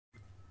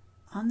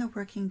On the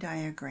working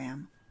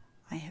diagram,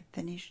 I have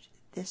finished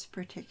this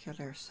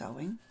particular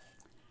sewing.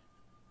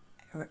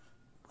 I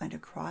went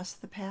across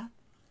the path,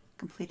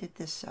 completed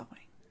this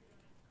sewing.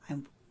 I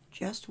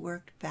just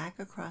worked back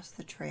across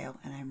the trail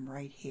and I'm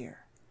right here.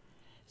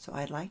 So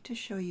I'd like to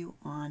show you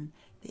on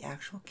the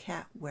actual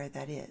cat where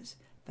that is.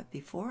 But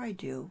before I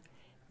do,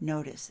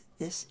 notice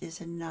this is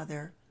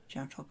another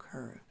gentle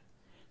curve.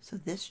 So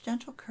this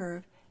gentle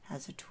curve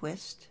has a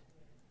twist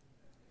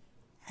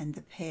and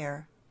the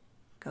pair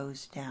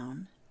goes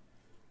down,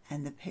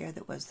 and the pair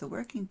that was the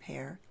working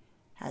pair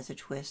has a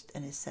twist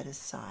and is set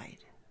aside,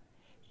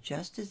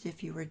 just as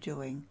if you were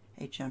doing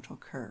a gentle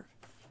curve.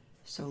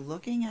 So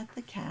looking at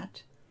the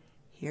cat,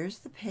 here's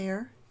the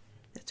pair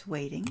that's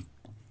waiting,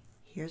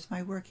 here's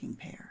my working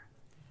pair.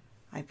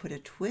 I put a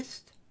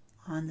twist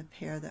on the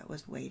pair that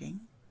was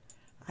waiting.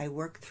 I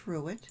work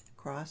through it,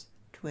 cross,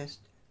 twist,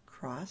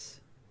 cross,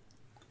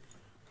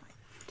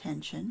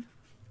 tension.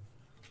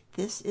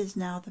 This is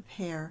now the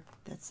pair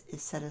that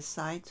is set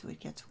aside, so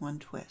it gets one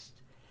twist.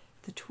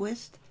 The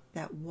twist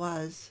that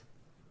was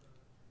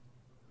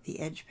the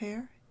edge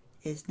pair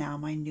is now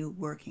my new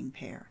working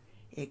pair.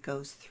 It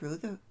goes through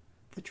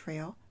the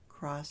trail,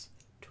 cross,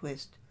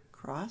 twist,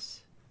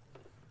 cross,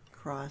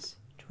 cross,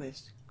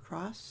 twist,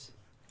 cross,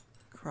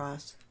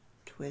 cross,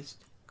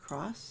 twist,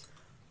 cross,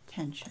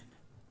 tension.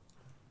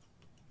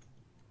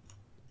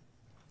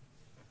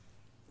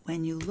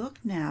 When you look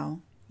now,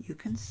 you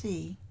can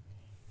see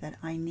that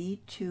I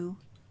need to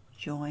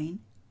join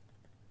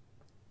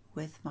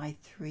with my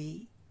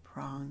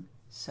 3-prong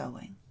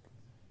sewing.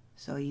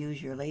 So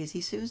use your Lazy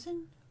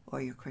Susan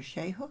or your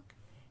crochet hook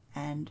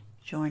and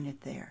join it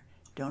there.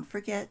 Don't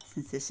forget,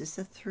 since this is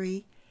a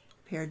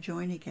 3-pair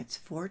join, it gets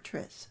 4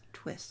 twists.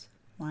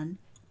 1,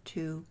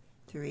 2,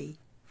 3,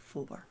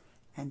 4,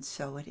 and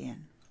sew it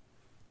in.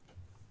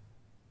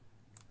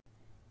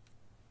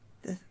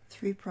 The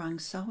 3-prong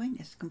sewing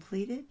is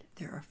completed.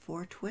 There are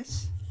 4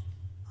 twists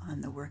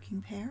on the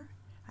working pair.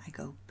 I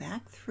go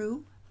back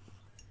through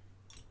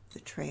the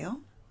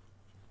trail,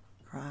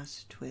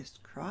 cross,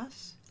 twist,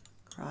 cross,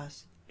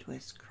 cross,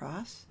 twist,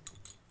 cross,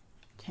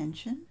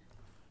 tension.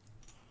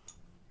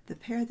 The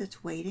pair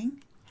that's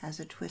waiting has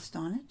a twist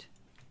on it.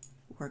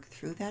 Work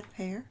through that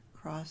pair,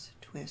 cross,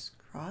 twist,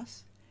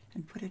 cross,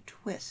 and put a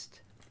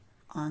twist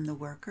on the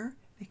worker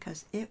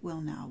because it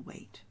will now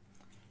wait.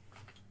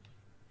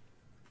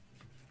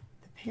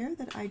 The pair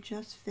that I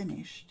just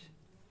finished,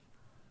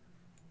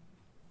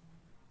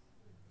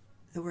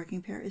 the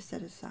working pair is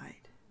set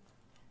aside.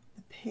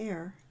 The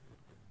pair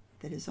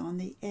that is on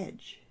the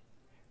edge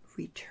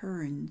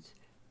returns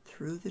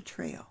through the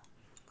trail.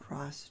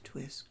 Cross,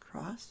 twist,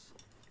 cross,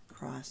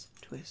 cross,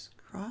 twist,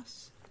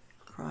 cross,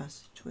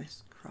 cross,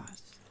 twist,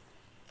 cross.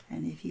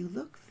 And if you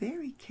look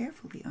very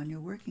carefully on your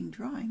working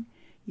drawing,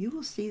 you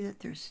will see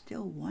that there's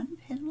still one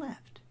pin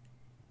left,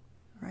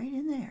 right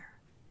in there.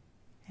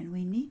 And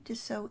we need to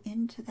sew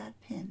into that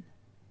pin.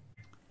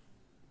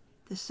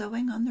 The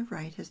sewing on the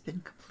right has been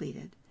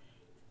completed.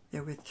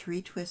 There were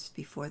 3 twists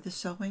before the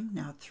sewing,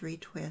 now 3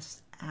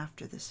 twists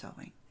after the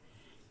sewing.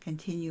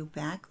 Continue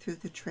back through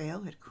the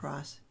trail at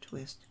cross,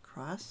 twist,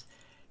 cross,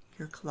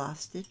 your cloth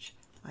stitch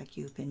like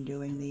you've been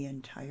doing the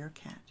entire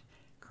cat.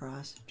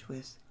 Cross,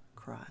 twist,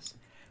 cross.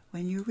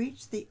 When you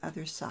reach the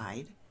other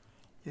side,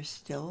 there's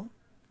still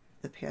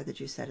the pair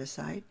that you set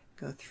aside.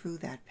 Go through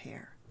that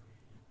pair.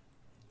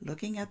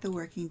 Looking at the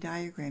working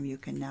diagram, you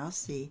can now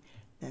see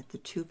that the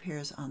 2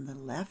 pairs on the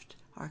left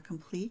are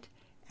complete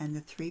and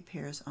the 3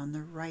 pairs on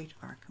the right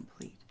are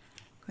complete.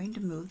 I'm going to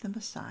move them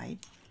aside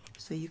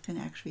so you can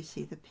actually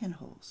see the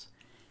pinholes.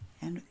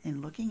 And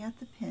in looking at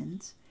the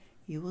pins,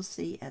 you will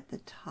see at the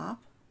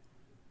top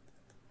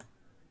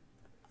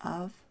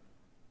of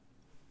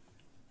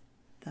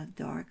the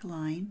dark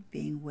line,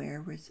 being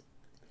where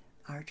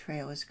our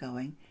trail is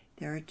going,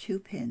 there are 2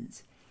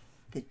 pins.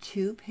 The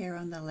 2 pair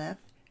on the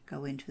left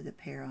go into the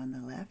pair on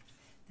the left.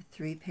 The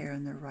 3 pair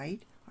on the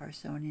right are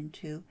sewn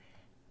into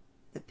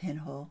the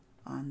pinhole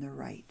on the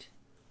right.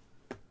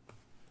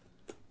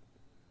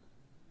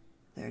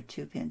 There are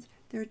 2 pins.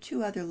 There are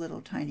 2 other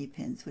little tiny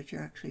pins which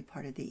are actually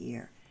part of the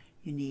ear.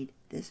 You need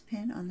this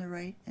pin on the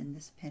right and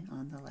this pin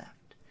on the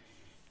left.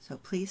 So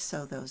please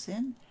sew those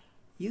in.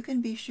 You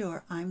can be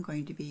sure I'm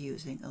going to be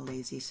using a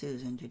Lazy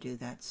Susan to do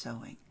that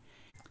sewing.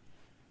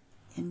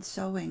 In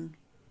sewing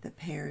the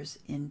pairs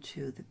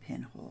into the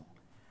pinhole,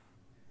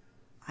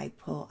 I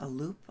pull a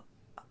loop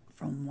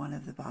from one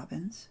of the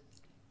bobbins,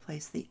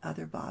 place the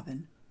other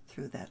bobbin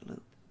through that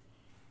loop.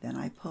 Then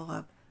I pull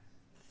up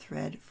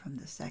thread from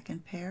the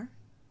second pair,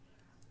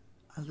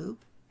 a loop,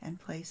 and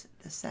place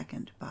the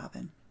second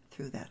bobbin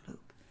through that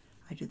loop.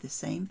 I do the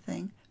same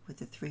thing with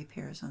the 3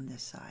 pairs on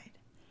this side.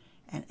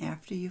 And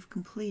after you've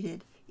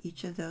completed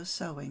each of those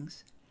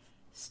sewings,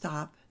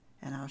 stop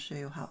and I'll show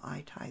you how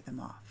I tie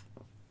them off.